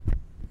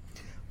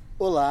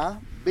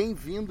Olá,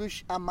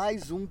 bem-vindos a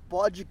mais um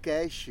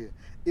podcast.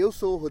 Eu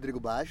sou o Rodrigo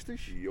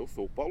Bastos. E eu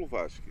sou o Paulo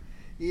Vasque.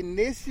 E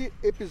nesse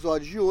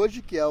episódio de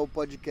hoje, que é o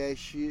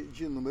podcast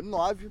de número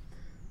 9,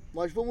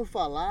 nós vamos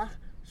falar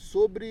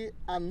sobre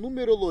a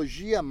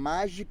numerologia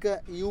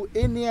mágica e o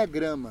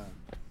Eneagrama.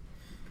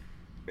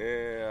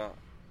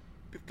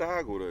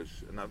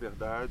 Pitágoras, na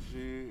verdade,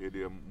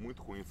 ele é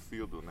muito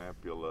conhecido, né,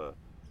 pela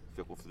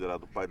ser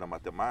considerado o pai da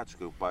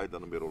matemática e o pai da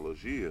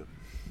numerologia.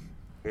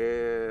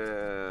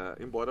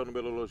 Embora a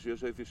numerologia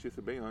já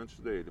existisse bem antes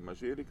dele,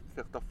 mas ele, de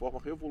certa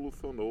forma,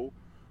 revolucionou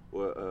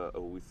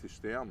os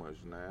sistemas,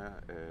 né,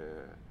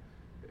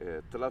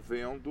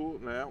 trazendo,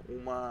 né,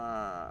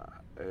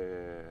 uma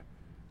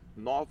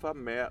nova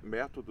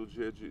método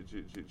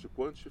de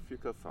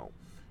quantificação.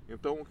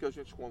 Então, o que a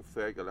gente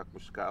consegue lá com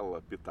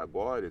escala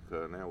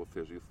pitagórica, né, ou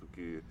seja, isso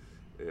que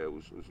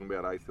os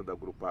numerais sendo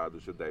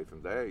agrupados de 10 em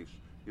 10,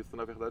 isso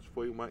na verdade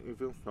foi uma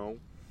invenção,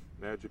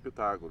 né, de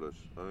Pitágoras.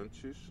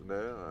 Antes, né,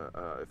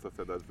 as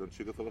sociedades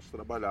antigas elas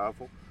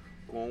trabalhavam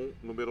com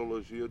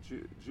numerologia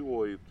de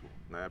 8.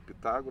 Né?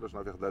 Pitágoras,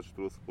 na verdade,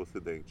 trouxe para o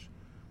Ocidente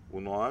o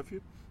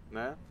 9,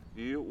 né,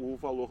 e o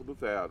valor do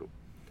 0.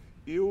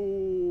 E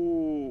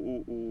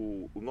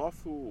o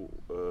nosso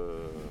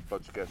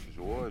podcast de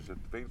hoje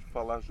vem de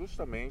falar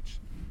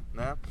justamente,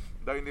 né,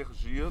 da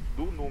energia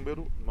do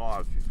número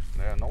 9.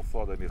 Né? Não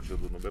só da energia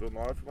do número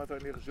 9, mas da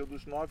energia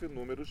dos 9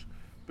 números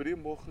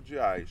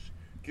primordiais,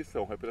 que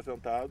são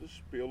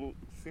representados pelo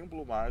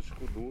símbolo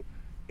mágico do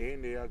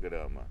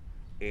Eneagrama.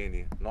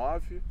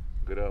 N9,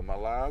 grama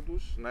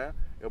lados, né?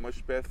 É uma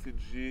espécie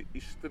de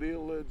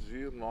estrela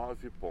de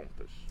 9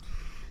 pontas.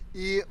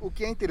 E o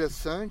que é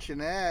interessante,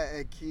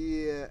 né, é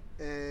que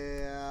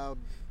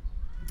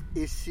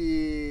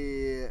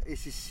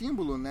esse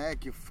símbolo, né,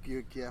 que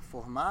é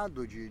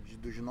formado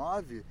dos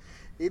 9,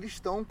 eles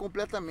estão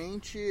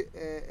completamente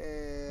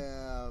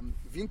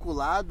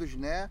vinculados,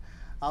 né,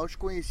 aos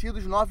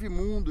conhecidos 9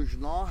 mundos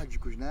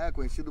nórdicos, né,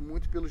 conhecido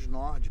muito pelos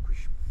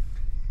nórdicos.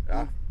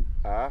 A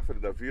árvore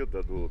da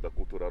vida da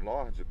cultura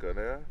nórdica,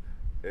 né,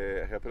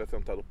 é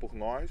representado por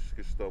nós,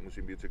 que estamos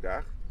em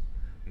Midgard.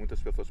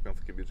 Muitas pessoas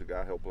pensam que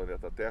Midgard é o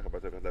planeta Terra,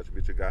 mas na verdade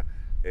Midgard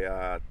é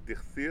a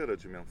terceira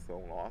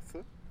dimensão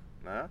nossa,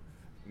 né?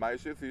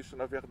 Mas existe,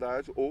 na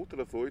verdade,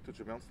 outras 8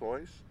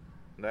 dimensões,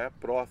 né,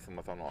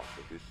 próximas à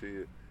nossa.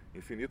 Existem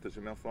infinitas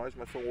dimensões,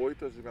 mas são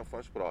 8 as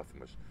dimensões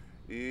próximas.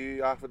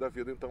 E a árvore da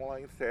vida, então, ela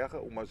encerra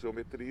uma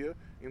geometria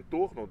em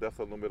torno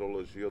dessa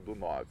numerologia do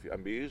 9, a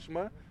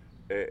mesma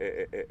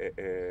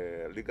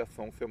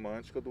ligação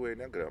semântica do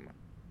Eneagrama.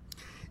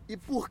 E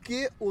por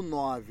que o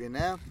 9,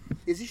 né?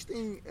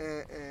 Existem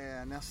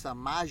nessa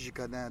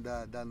mágica, né,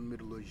 da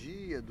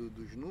numerologia,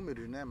 dos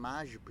números, né,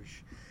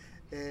 mágicos,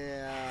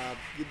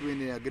 e do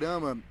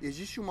Eneagrama,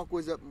 existe uma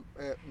coisa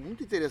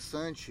muito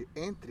interessante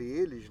entre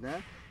eles,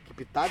 né, que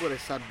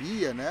Pitágoras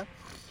sabia, né,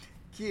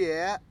 que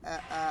é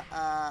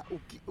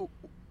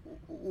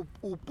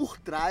o por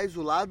trás,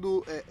 o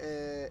lado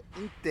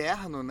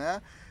interno,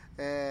 né,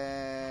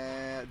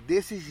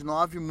 desses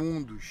 9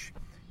 mundos,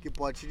 que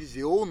pode-se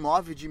dizer, ou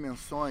 9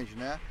 dimensões,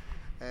 né,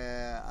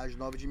 as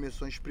 9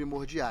 dimensões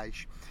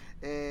primordiais.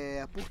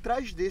 Por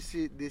trás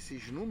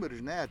desses números,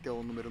 né, até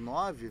o número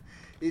 9,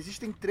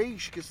 existem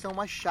 3 que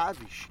são as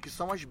chaves, que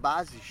são as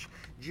bases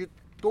de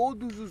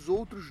todos os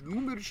outros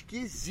números que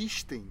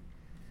existem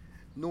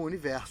no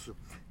universo,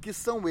 que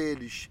são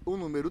eles o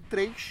número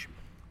 3,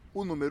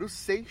 o número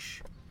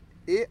 6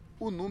 e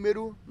o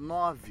número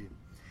 9.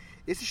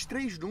 Esses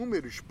 3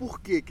 números, por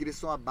que eles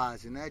são a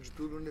base, né, de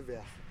todo o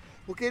universo?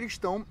 Porque eles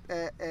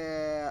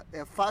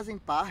fazem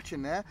parte,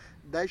 né,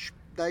 das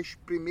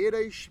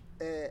primeiras,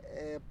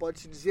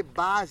 pode-se dizer,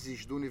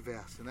 bases do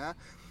universo, né?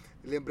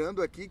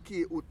 Lembrando aqui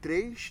que o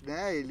 3,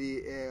 né,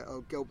 ele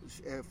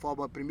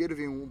forma, primeiro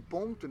vem um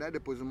ponto, né,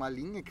 depois uma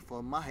linha que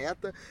forma uma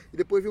reta, e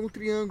depois vem um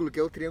triângulo, que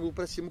é o triângulo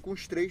para cima com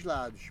os 3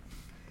 lados.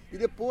 E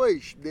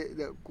depois,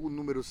 com o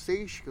número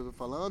 6 que eu estou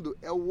falando,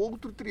 é o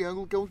outro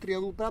triângulo, que é um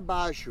triângulo para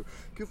baixo,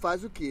 que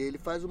faz o quê? Ele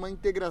faz uma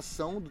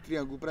integração do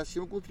triângulo para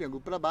cima com o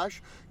triângulo para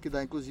baixo, que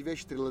dá inclusive a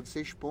estrela de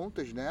 6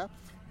 pontas, né?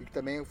 E que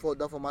também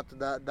dá o formato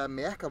da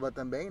Mérkaba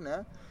também,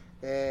 né?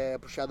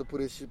 Puxado por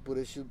esse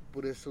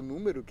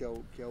número, que é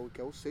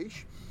o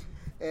 6,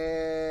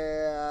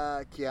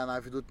 que é a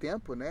nave do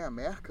tempo, né? A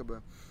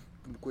Mérkaba,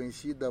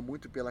 conhecida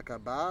muito pela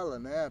Cabala,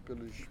 né?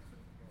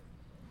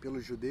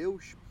 Pelos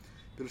judeus,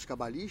 pelos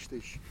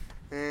cabalistas,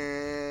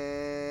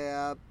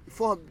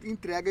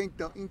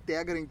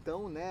 integra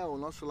então, né, o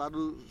nosso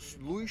lado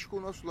luz com o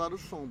nosso lado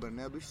sombra,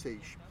 né, dos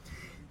 6.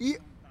 E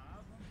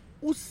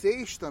o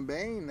 6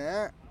 também,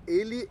 né,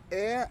 ele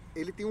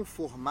tem um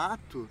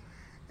formato,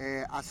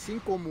 assim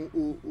como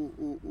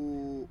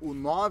o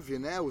 9,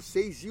 né, o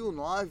 6 e o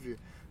 9,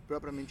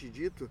 propriamente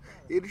dito,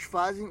 eles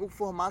fazem o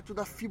formato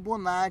da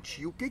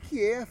Fibonacci. E o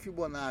que é a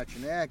Fibonacci,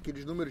 né?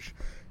 Aqueles números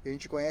que a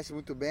gente conhece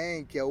muito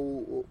bem, que é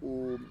ou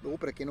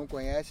para quem não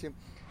conhece,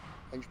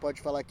 a gente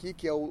pode falar aqui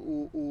que é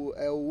o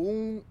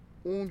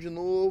 1 de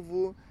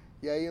novo,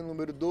 e aí o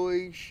número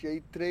 2, e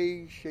aí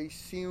 3, e aí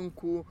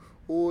 5,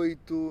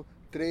 8,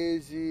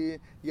 13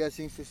 e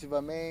assim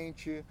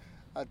sucessivamente,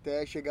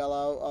 até chegar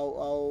lá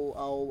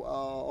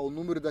ao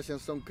número da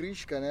ascensão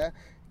crística, né?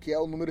 Que é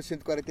o número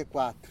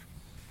 144.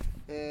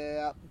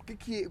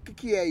 O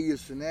que é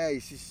isso, né?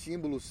 Esse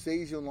símbolo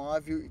 6 e o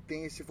 9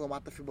 tem esse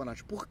formato da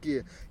Fibonacci. Por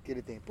que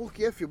ele tem?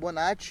 Porque a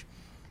Fibonacci,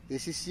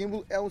 esse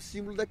símbolo é um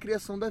símbolo da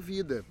criação da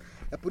vida.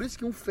 É por isso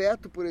que um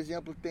feto, por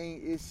exemplo,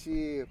 tem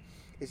esse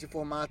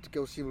formato que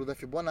é o símbolo da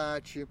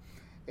Fibonacci.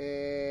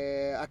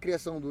 A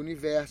criação do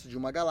universo, de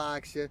uma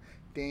galáxia,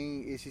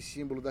 tem esse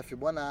símbolo da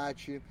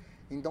Fibonacci.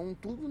 Então,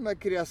 tudo na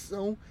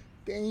criação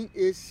tem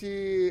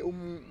esse...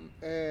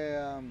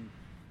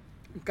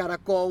 Um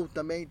caracol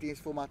também tem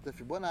esse formato da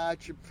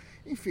Fibonacci.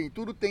 Enfim,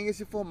 tudo tem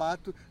esse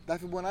formato da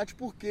Fibonacci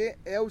porque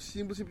é o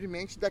símbolo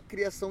simplesmente da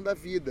criação da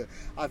vida.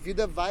 A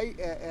vida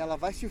ela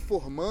vai se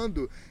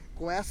formando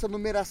com essa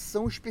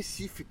numeração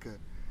específica,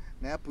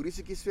 né? Por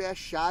isso que isso é a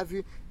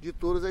chave de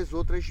todas as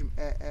outras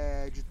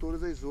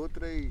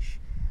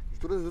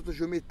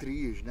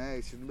geometrias, né?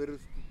 Esse número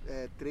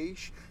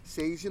 3,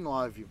 6 e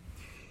 9.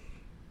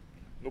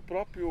 No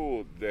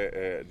próprio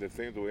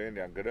desenho do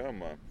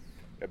Eneagrama,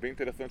 é bem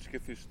interessante que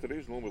esses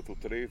três números, o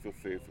 3, o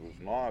 6 e os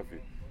 9,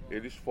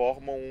 eles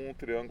formam um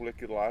triângulo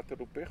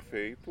equilátero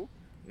perfeito,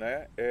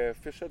 né,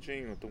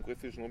 fechadinho. Então, com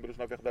esses números,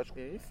 na verdade,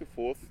 como se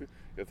fosse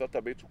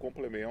exatamente o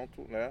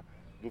complemento, né,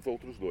 dos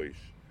outros dois.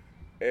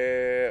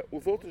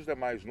 Os outros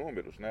demais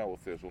números, né, ou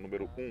seja, o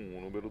número 1,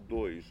 o número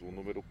 2, o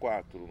número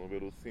 4, o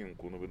número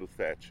 5, o número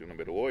 7 e o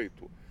número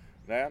 8,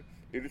 né,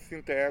 eles se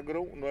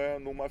integram, né,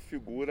 numa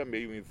figura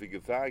meio em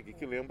zigue-zague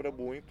que lembra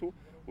muito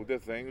o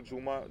desenho de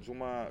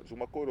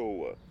uma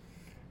coroa.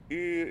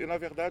 E na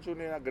verdade o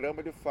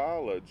Eneagrama ele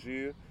fala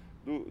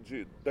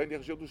da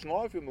energia dos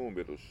 9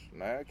 números,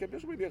 né? Que é a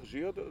mesma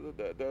energia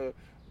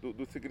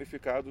dos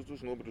significados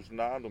dos números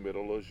na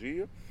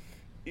numerologia,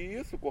 e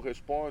isso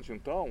corresponde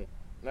então,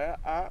 né,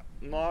 a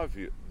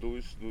 9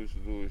 dos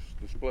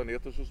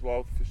planetas do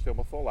nosso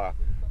sistema solar.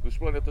 Dos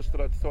planetas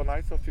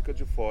tradicionais só fica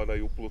de fora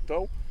aí o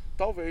Plutão,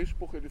 talvez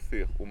por ele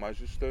ser o mais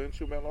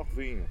distante e o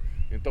menorzinho.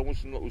 Então,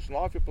 os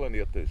 9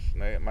 planetas,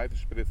 né, mais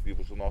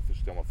expressivos do nosso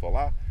sistema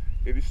solar,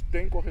 eles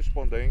têm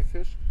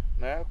correspondências,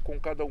 né, com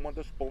cada uma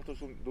das pontas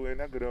do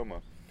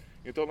Eneagrama.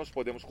 Então, nós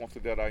podemos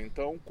considerar,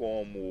 então,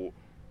 como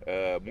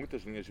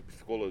muitas linhas de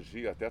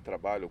psicologia até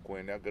trabalham com o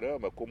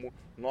Eneagrama, como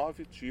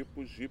 9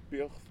 tipos de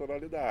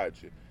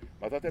personalidade.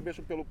 Mas até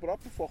mesmo pelo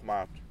próprio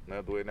formato,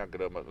 né, do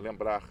Eneagrama,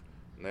 lembrar,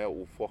 né,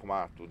 o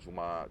formato de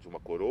uma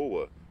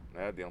coroa,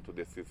 né, dentro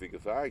desse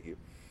zigue-zague,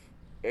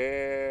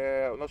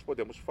 nós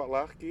podemos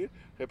falar que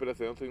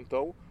representa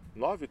então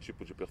 9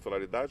 tipos de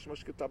personalidades,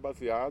 mas que está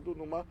baseado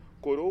numa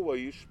coroa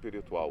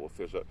espiritual, ou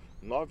seja,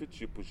 9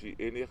 tipos de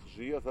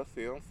energias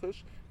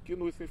ascensas que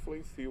nos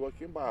influenciam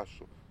aqui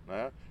embaixo,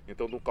 né?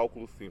 Então, no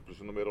cálculo simples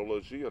de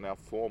numerologia, né, a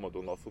soma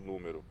do nosso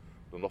número,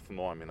 do nosso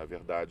nome, na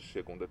verdade,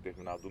 chega a um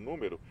determinado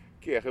número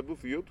que é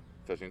reduzido,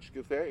 se a gente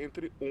quiser,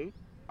 entre 1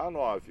 a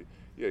 9.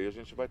 E aí a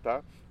gente vai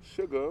estar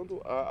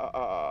chegando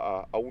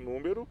a um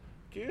número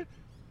que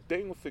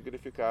tem um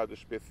significado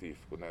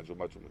específico, né, de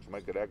uma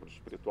egrégora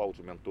espiritual,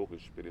 de mentor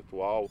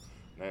espiritual,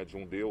 né, de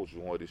um deus, de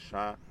um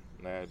orixá,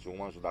 né, de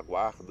um anjo da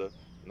guarda,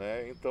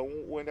 né? Então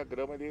o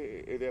Eneagrama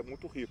ele é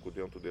muito rico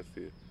dentro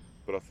desse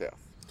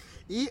processo.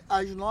 E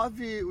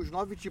os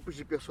 9 tipos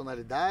de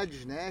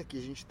personalidades, né, que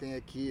a gente tem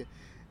aqui,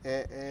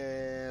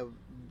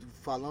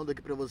 falando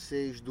aqui para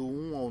vocês do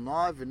 1 ao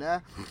 9,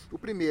 né? O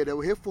primeiro é o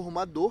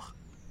reformador,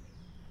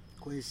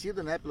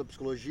 conhecido, né, pela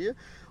psicologia.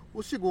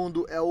 O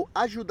segundo é o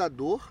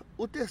ajudador,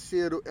 o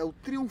terceiro é o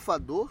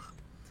triunfador,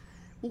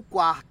 o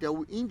quarto é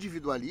o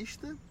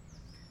individualista,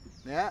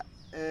 né?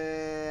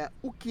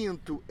 O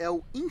quinto é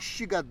o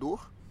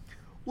instigador,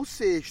 o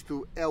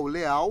sexto é o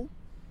leal,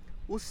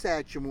 o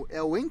sétimo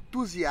é o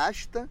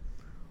entusiasta,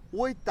 o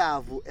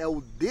oitavo é o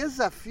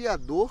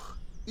desafiador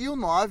e o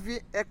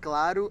 9, é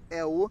claro,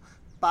 é o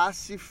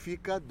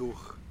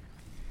pacificador,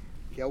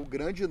 que é o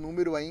grande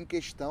número aí em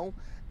questão.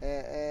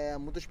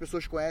 Muitas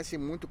pessoas conhecem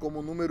muito como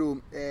o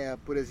número,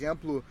 por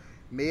exemplo,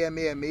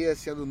 666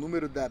 sendo o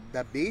número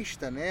da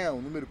besta, né?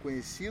 Um número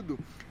conhecido.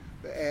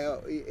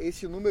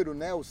 Esse número,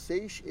 né, o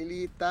 6,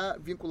 ele está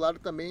vinculado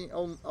também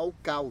ao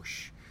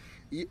caos.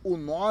 E o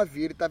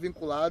 9, ele está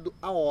vinculado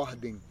à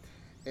ordem.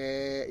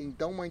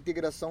 Então, uma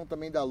integração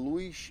também da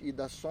luz e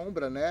da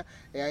sombra, né?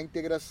 É a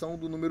integração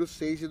do número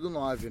 6 e do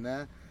 9,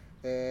 né?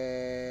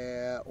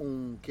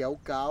 Um que é o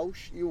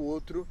caos e o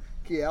outro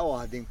que é a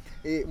ordem.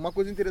 E uma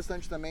coisa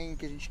interessante também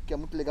que é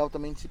muito legal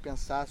também de se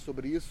pensar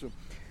sobre isso,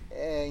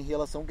 em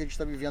relação ao que a gente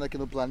está vivendo aqui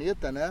no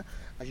planeta, né?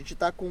 A gente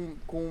está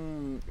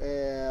com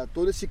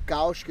todo esse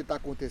caos que está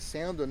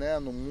acontecendo, né,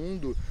 no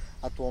mundo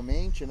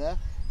atualmente, né?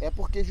 É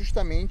porque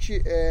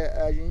justamente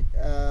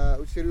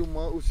o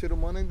ser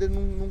humano ainda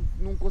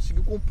não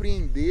conseguiu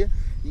compreender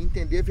e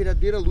entender a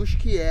verdadeira luz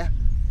que é.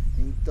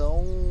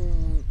 Então,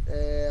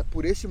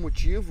 por esse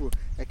motivo,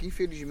 é que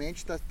infelizmente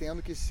está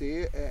tendo que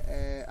ser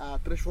a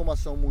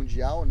transformação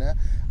mundial, né,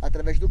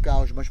 através do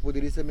caos, mas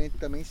poderia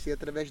também ser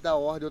através da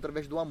ordem ou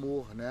através do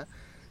amor, né?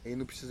 E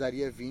não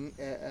precisaria vir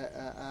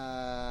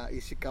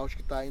esse caos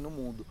que está aí no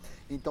mundo.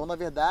 Então, na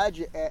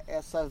verdade,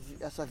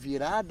 essa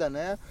virada,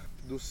 né,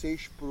 do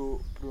 6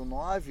 pro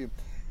 9,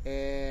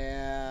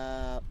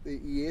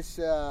 e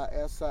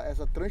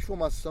essa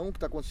transformação que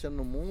está acontecendo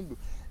no mundo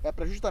é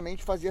para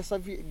justamente fazer essa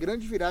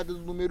grande virada do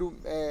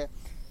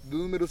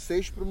número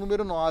 6 para o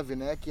número 9,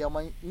 né, que é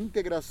uma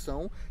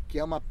integração, que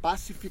é uma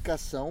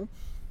pacificação,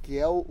 que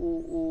é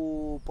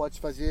pode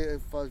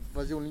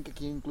fazer um link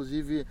aqui,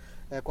 inclusive,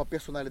 com a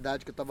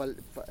personalidade que eu estava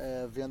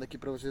vendo aqui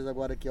para vocês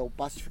agora, que é o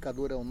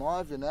pacificador, é o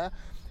 9, né?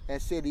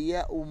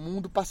 Seria o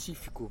mundo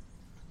pacífico,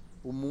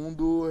 o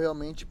mundo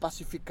realmente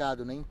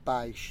pacificado, né? Em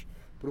paz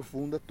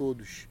profunda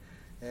todos.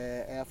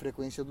 É a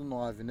frequência do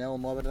 9, né? O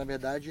 9, na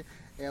verdade,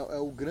 é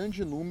o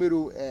grande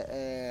número,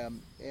 é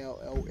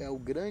o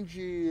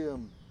grande...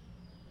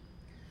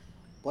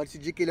 Pode-se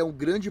dizer que ele é um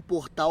grande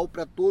portal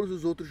para todos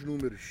os outros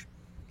números,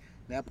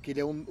 né? Porque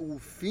ele é o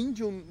fim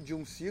de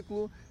um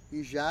ciclo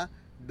e já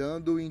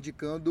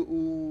indicando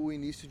o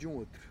início de um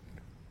outro.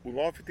 O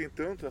 9 tem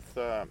tanto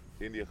essa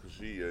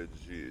energia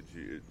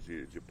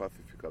de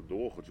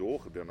pacificador, de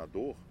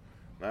ordenador,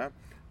 né?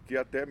 Que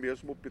até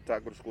mesmo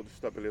Pitágoras, quando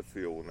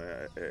estabeleceu,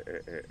 né,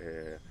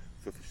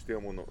 seu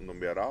sistema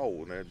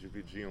numeral, né,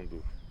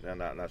 dividindo, né,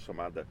 na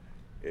chamada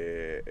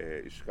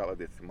escala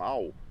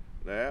decimal,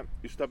 né,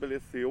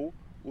 estabeleceu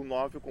o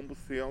 9 como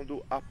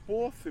sendo a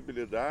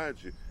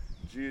possibilidade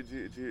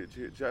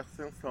de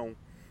ascensão,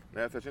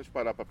 né? Se a gente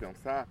parar para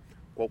pensar,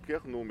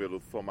 qualquer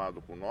número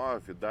somado com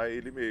 9 dá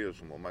ele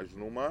mesmo, mas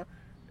numa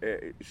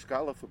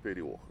escala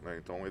superior, né?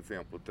 Então,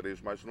 exemplo,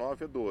 3 mais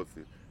 9 é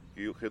 12,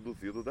 e o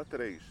reduzido dá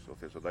 3, ou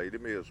seja, dá ele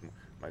mesmo,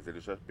 mas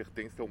ele já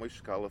pertence a uma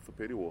escala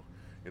superior.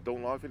 Então, o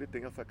 9 ele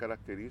tem essa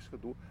característica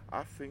do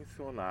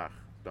ascensionar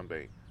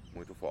também,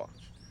 muito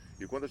forte.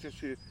 E quando a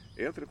gente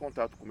entra em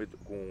contato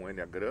com o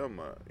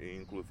Eneagrama, e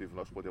inclusive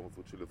nós podemos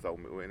utilizar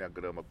o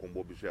Eneagrama como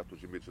objeto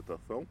de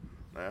meditação,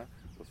 né?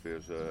 Ou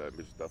seja,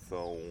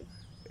 meditação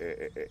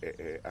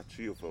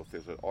ativa, ou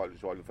seja,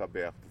 olhos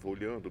abertos,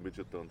 olhando,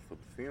 meditando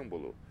sobre o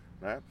símbolo,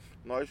 né?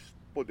 Nós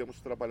podemos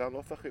trabalhar a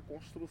nossa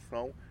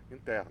reconstrução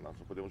interna, nós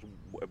podemos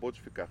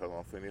modificar a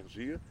nossa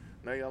energia,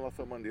 né? E a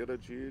nossa maneira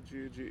de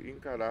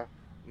encarar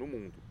no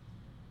mundo.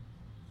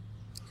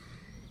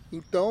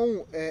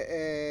 Então,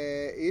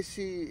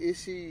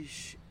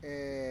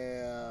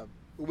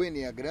 o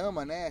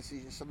Eneagrama, né,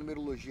 essa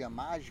numerologia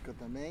mágica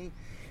também,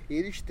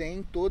 eles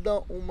têm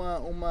toda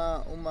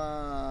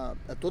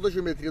toda a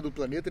geometria do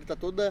planeta, ele está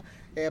toda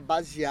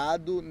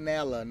baseado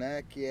nela,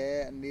 né, que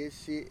é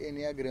nesse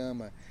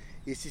Eneagrama.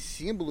 Esse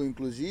símbolo,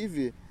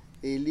 inclusive,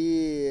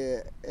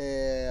 ele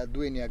é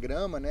do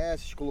Eneagrama, né?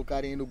 Se vocês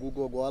colocarem aí no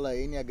Google agora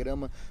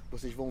Eneagrama,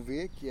 vocês vão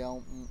ver que é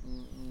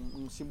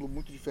um símbolo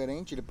muito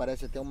diferente, ele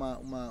parece até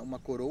uma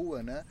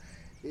coroa, né?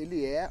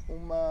 Ele é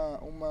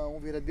um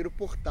verdadeiro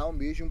portal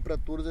mesmo para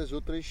todas as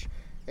outras,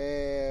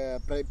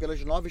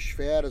 pelas 9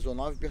 esferas, ou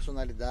 9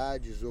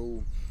 personalidades,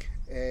 ou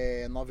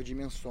 9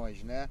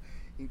 dimensões, né?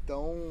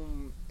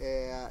 Então,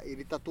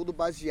 ele está todo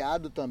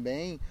baseado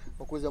também,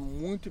 uma coisa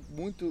muito,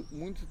 muito,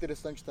 muito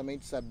interessante também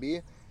de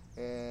saber,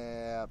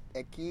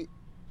 é que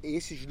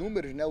esses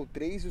números, né, o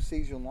 3, o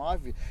 6 e o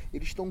 9,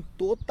 eles estão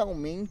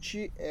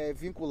totalmente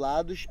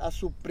vinculados à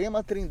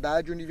Suprema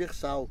Trindade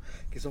Universal,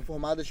 que são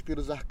formadas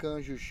pelos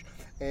arcanjos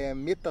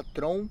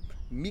Metatron,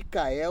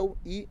 Micael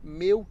e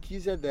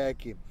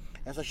Melquisedeque.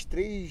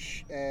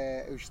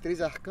 Os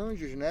 3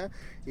 arcanjos, né,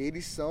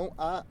 eles são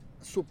a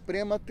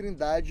Suprema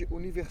Trindade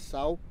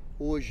Universal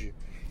hoje.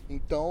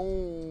 Então,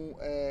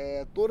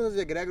 todas as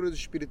egrégoras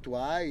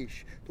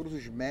espirituais, todos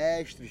os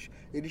mestres,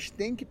 eles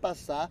têm que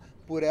passar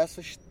por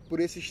esses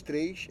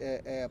 3,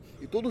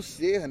 e todo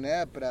ser,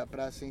 né,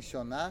 para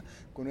ascensionar,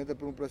 quando entra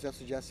por um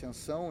processo de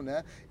ascensão,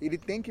 né, eles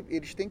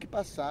têm que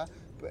passar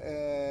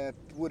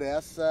por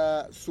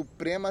essa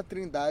Suprema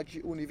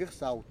Trindade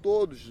Universal.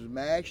 Todos os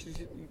mestres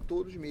e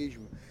todos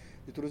mesmo,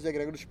 de todos os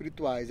egrégoros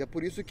espirituais. É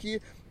por isso que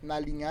na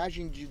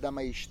linhagem da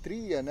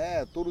maestria,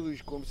 né,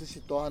 quando você se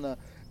torna,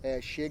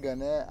 chega,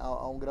 né,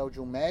 a um grau de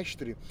um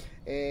mestre,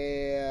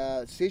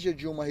 seja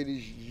de uma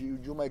religião,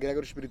 de uma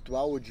egrégora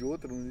espiritual ou de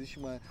outra, não existe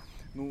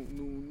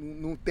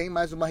não tem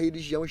mais uma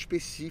religião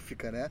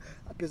específica, né?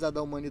 Apesar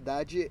da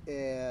humanidade,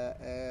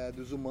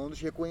 dos humanos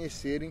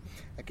reconhecerem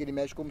aquele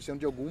mestre como sendo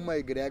de alguma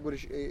egrégora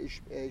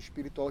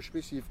espiritual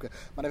específica,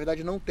 mas na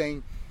verdade não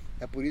tem.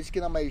 É por isso que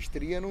na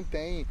maestria não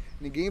tem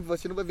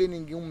você não vai ver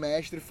nenhum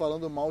mestre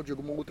falando mal de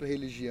alguma outra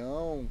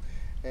religião,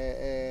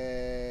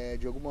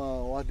 de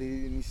alguma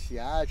ordem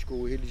iniciática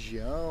ou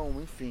religião,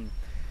 enfim,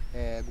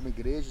 alguma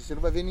igreja. Você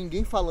não vai ver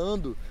ninguém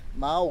falando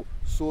mal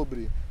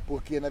sobre,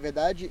 porque na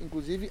verdade,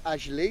 inclusive,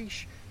 as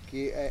leis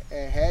que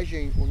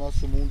regem o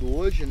nosso mundo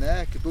hoje,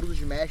 né, que todos os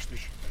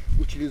mestres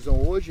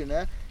utilizam hoje,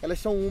 né, elas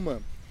são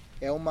uma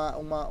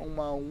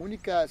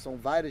única, são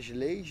várias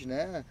leis,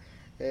 né,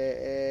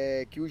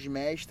 que os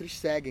mestres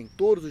seguem,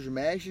 todos os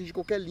mestres de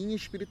qualquer linha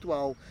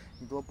espiritual.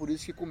 Então é por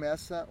isso que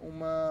começa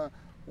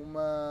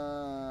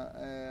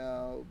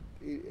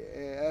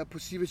é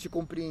possível se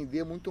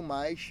compreender muito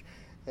mais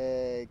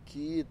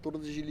que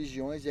todas as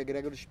religiões e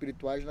egrégoras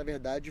espirituais, na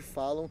verdade,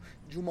 falam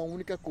de uma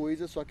única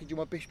coisa, só que de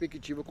uma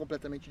perspectiva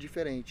completamente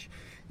diferente.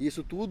 E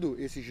isso tudo,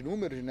 esses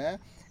números, né,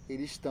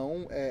 eles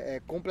estão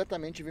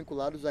completamente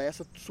vinculados a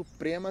essa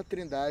suprema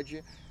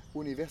trindade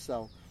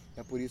universal.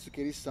 É por isso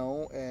que eles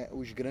são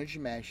os grandes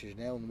mestres,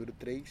 né, o número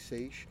 3,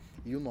 6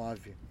 e o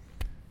 9.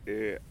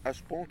 As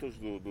pontas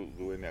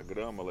do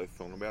Eneagrama, elas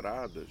são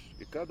numeradas,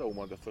 e cada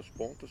uma dessas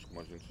pontas,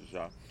 como a gente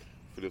já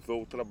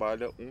frisou,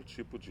 trabalha um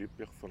tipo de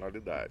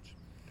personalidade.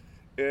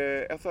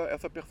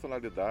 Essa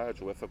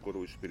personalidade, ou essa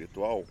coroa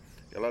espiritual,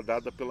 ela é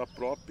dada pela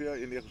própria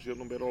energia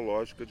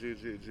numerológica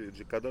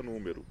de cada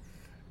número.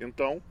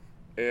 Então,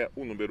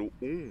 o número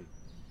 1,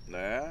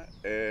 né,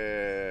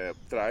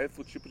 traz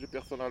o tipo de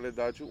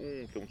personalidade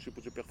 1, que é um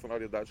tipo de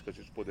personalidade que a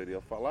gente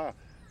poderia falar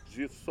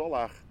de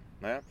solar.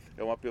 Né?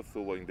 É uma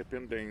pessoa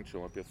independente, é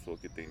uma pessoa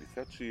que tem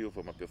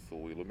iniciativa, é uma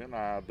pessoa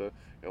iluminada,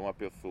 é uma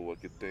pessoa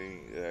que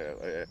tem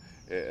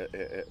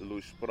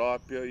luz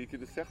própria e que,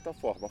 de certa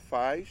forma,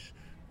 faz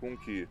com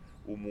que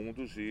o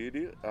mundo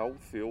gire ao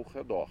seu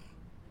redor.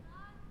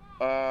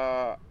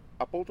 A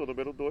ponta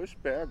número 2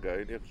 pega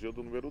a energia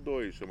do número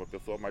 2, é uma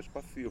pessoa mais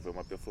passiva, é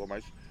uma pessoa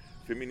mais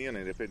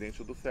feminina,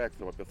 independente do sexo,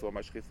 é uma pessoa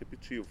mais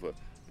receptiva,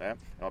 né?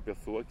 É uma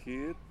pessoa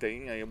que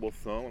tem a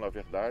emoção, na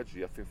verdade,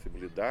 e a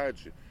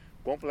sensibilidade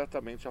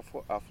completamente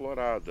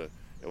aflorada.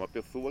 É uma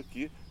pessoa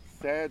que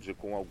cede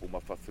com alguma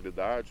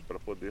facilidade para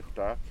poder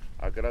estar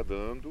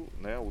agradando,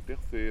 né, o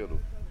terceiro,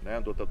 né,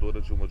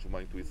 dotadora de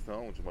uma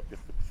intuição, de uma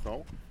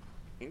percepção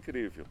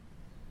incrível.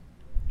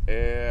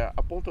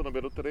 A ponta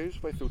número 3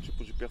 vai ser o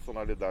tipo de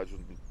personalidade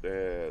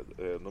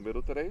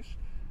número 3,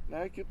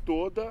 né, que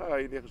toda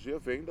a energia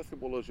vem da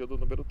simbologia do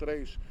número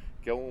 3,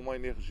 que é uma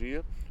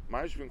energia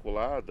mais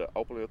vinculada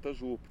ao planeta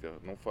Júpiter.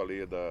 Não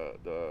falei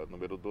da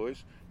número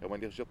 2, é uma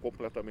energia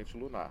completamente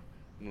lunar.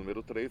 O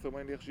número 3 é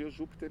uma energia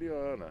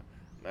jupiteriana,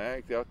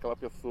 né, que é aquela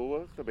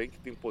pessoa também que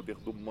tem poder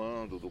do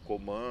mando, do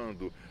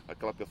comando,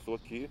 aquela pessoa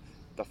que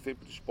está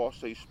sempre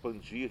disposta a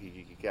expandir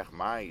e que quer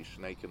mais,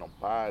 né, e que não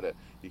para,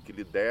 e que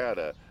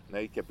lidera,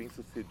 né, e que é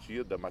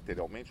bem-sucedida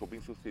materialmente ou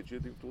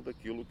bem-sucedida em tudo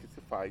aquilo que se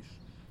faz,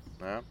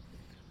 né?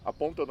 A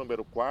ponta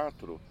número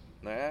 4,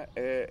 né,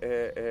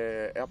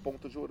 é a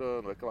ponta de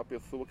Urano, é aquela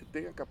pessoa que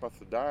tem a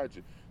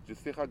capacidade de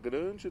ser a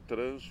grande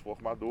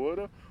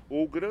transformadora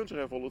ou o grande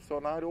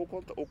revolucionário, ou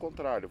o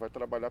contrário, vai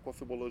trabalhar com a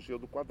simbologia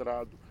do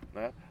quadrado,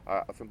 né,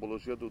 a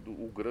simbologia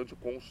do grande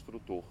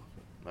construtor.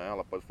 Né?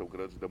 Ela pode ser o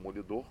grande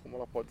demolidor, como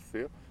ela pode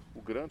ser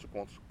o grande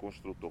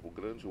construtor, o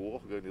grande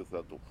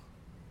organizador.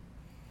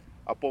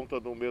 A ponta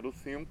número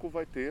 5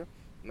 vai ter,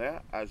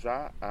 né,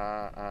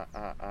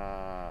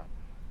 a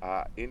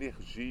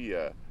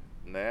energia,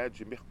 né,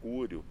 de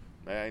Mercúrio,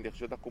 né, a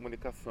energia da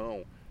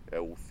comunicação.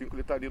 O 5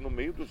 está ali no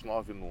meio dos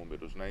 9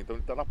 números, né? Então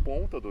ele está na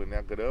ponta do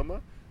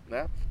Eneagrama,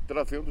 né,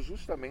 trazendo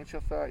justamente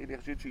essa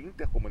energia de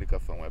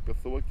intercomunicação. É a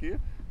pessoa que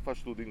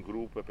faz tudo em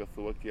grupo, é a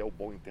pessoa que é o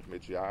bom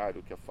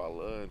intermediário, que é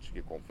falante,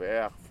 que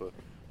conversa,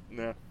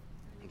 né,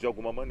 de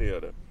alguma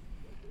maneira.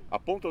 A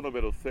ponta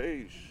número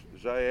 6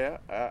 já é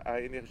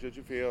a energia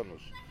de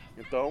Vênus.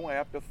 Então é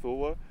a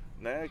pessoa,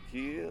 né,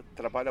 que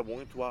trabalha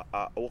muito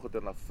a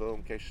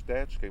ordenação, que a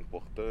estética é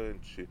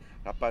importante,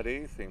 a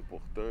aparência é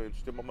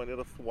importante, tem uma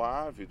maneira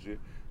suave de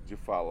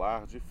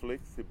falar, de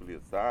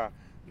flexibilizar,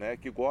 né,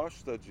 que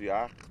gosta de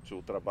arte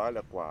ou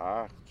trabalha com a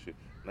arte,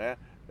 né,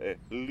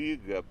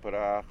 liga para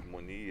a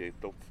harmonia,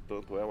 então,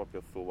 portanto, é uma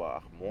pessoa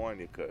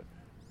harmônica.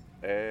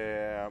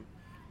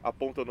 A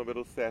ponta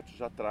número 7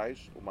 já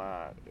traz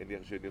uma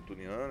energia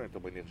netuniana, então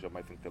uma energia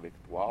mais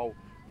intelectual,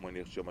 uma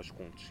energia mais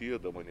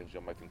contida, uma energia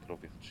mais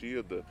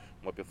introvertida,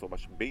 uma pessoa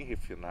mais bem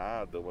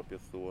refinada, uma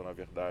pessoa, na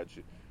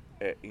verdade,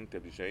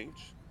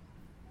 inteligente.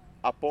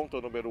 A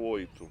ponta número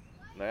 8,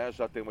 né,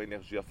 já tem uma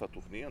energia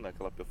saturnina,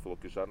 aquela pessoa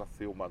que já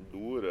nasceu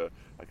madura,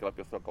 aquela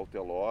pessoa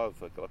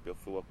cautelosa, aquela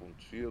pessoa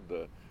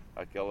contida,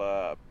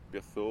 aquela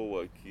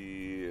pessoa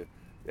que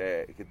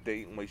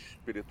tem uma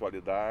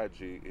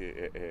espiritualidade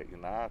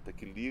inata,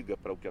 que liga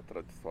para o que é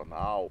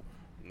tradicional,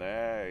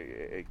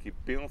 né, que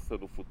pensa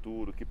no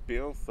futuro, que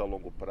pensa a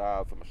longo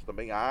prazo, mas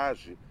também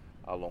age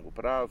a longo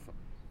prazo,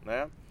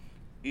 né?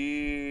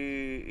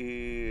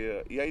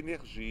 E a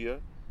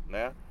energia,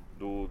 né,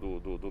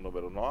 do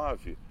número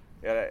 9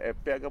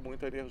 pega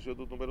muito a energia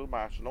do número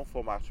Marte, não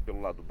só Marte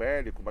pelo lado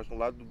bélico, mas no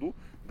lado do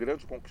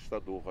grande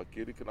conquistador,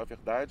 aquele que na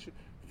verdade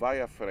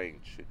vai à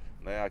frente,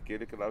 né?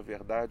 Aquele que na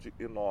verdade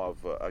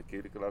inova,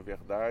 aquele que na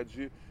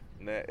verdade,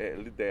 né,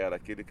 lidera,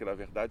 aquele que na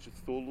verdade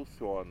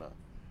soluciona.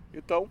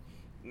 Então,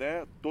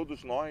 né,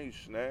 todos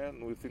nós, né,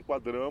 nos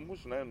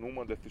enquadramos, né,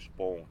 numa desses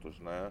pontos,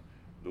 né,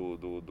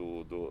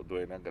 do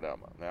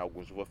Eneagrama, né?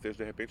 Alguns de vocês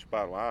de repente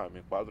falam,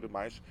 me enquadro em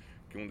mais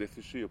que um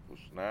desses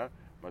tipos, né?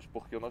 Mas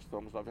porque nós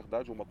somos, na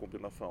verdade, uma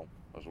combinação.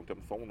 Nós não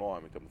temos só um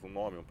nome, temos um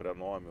nome, um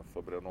prenome, um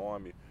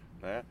sobrenome,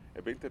 né?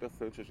 É bem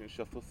interessante a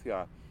gente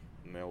associar,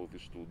 né, os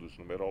estudos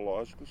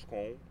numerológicos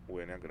com o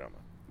Eneagrama.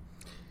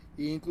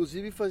 E,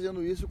 inclusive,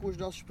 fazendo isso com os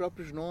nossos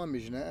próprios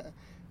nomes, né?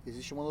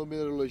 Existe uma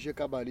numerologia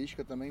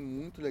cabalística também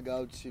muito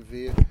legal de se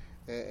ver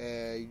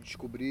e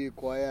descobrir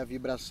qual é a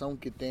vibração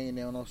que tem,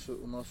 né, o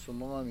nosso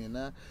nome,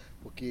 né?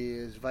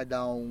 Porque vai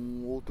dar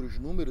outros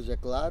números, é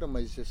claro,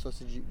 mas é só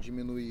se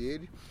diminuir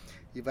ele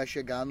e vai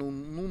chegar num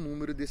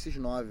número desses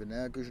 9,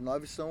 né? Que os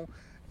 9 são...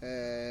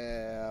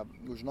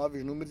 os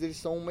 9 números, eles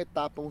são uma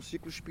etapa, um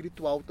ciclo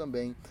espiritual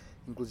também.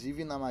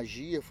 Inclusive na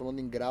magia, falando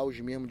em graus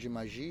mesmo de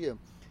magia,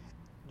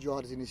 de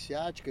ordens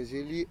iniciáticas,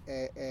 ele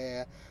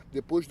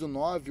depois do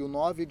 9, o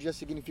 9 já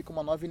significa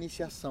uma nova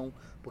iniciação,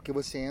 porque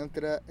você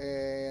entra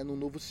no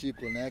novo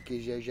ciclo, né? Que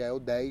já é o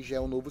 10, já é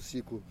o novo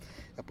ciclo.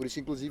 É por isso,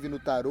 inclusive, no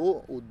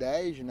tarô, o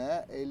 10,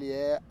 né? Ele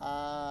é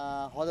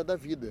a roda da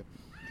vida,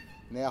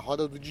 né? A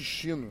roda do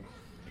destino.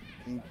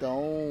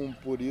 Então,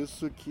 por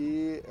isso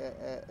que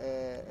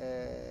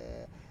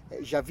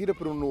já vira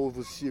para um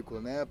novo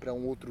ciclo, né? Para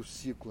um outro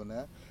ciclo,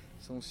 né?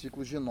 São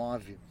ciclos de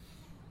 9.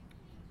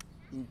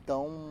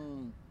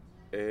 Então...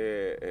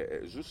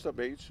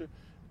 justamente,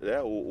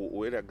 né,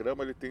 o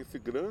Eneagrama ele tem esse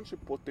grande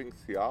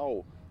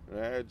potencial,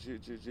 né,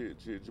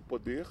 de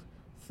poder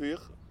ser,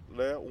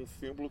 né, um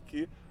símbolo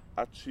que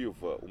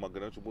ativa uma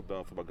grande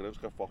mudança, uma grande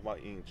reforma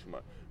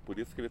íntima. Por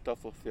isso que ele está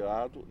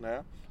associado,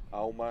 né,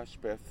 a uma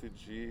espécie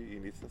de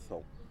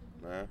iniciação,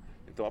 né?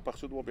 Então, a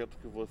partir do momento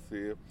que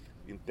você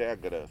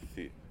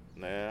integra-se,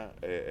 né,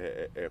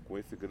 com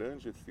esse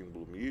grande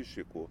símbolo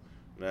místico,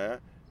 né,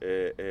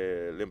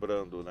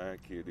 lembrando, né,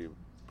 que ele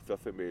se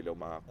assemelha a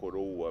uma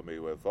coroa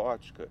meio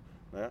exótica,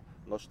 né,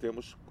 nós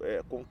temos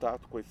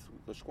contato com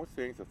as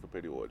consciências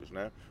superiores,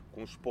 né,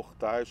 com os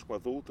portais, com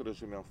as outras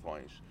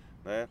dimensões,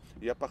 né,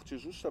 e a partir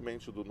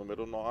justamente do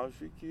número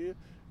 9 que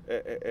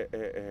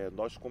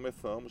nós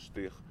começamos a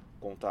ter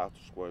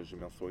contatos com as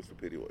dimensões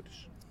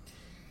superiores.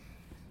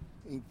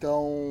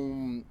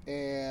 Então,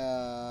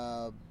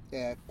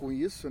 com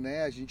isso,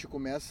 né, a gente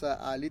começa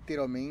a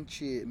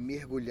literalmente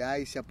mergulhar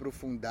e se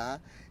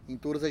aprofundar em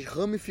todas as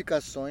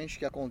ramificações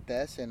que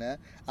acontecem, né,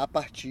 a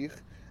partir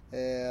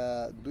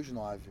dos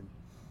 9.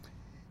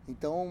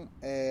 Então,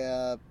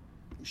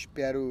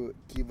 espero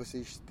que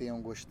vocês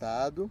tenham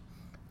gostado.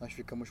 Nós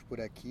ficamos por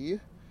aqui.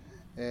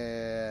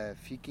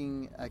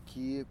 Fiquem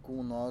aqui com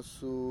o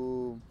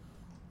nosso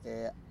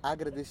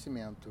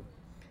agradecimento.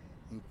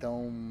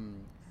 Então,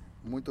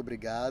 muito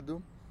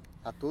obrigado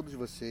a todos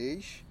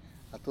vocês,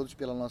 a todos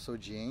pela nossa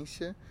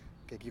audiência,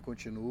 que aqui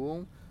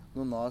continuam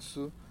no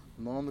nosso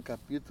 9º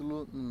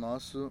capítulo, no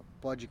nosso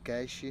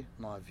podcast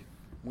 9.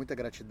 Muita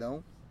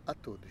gratidão a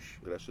todos.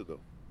 Gratidão.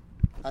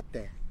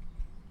 Até.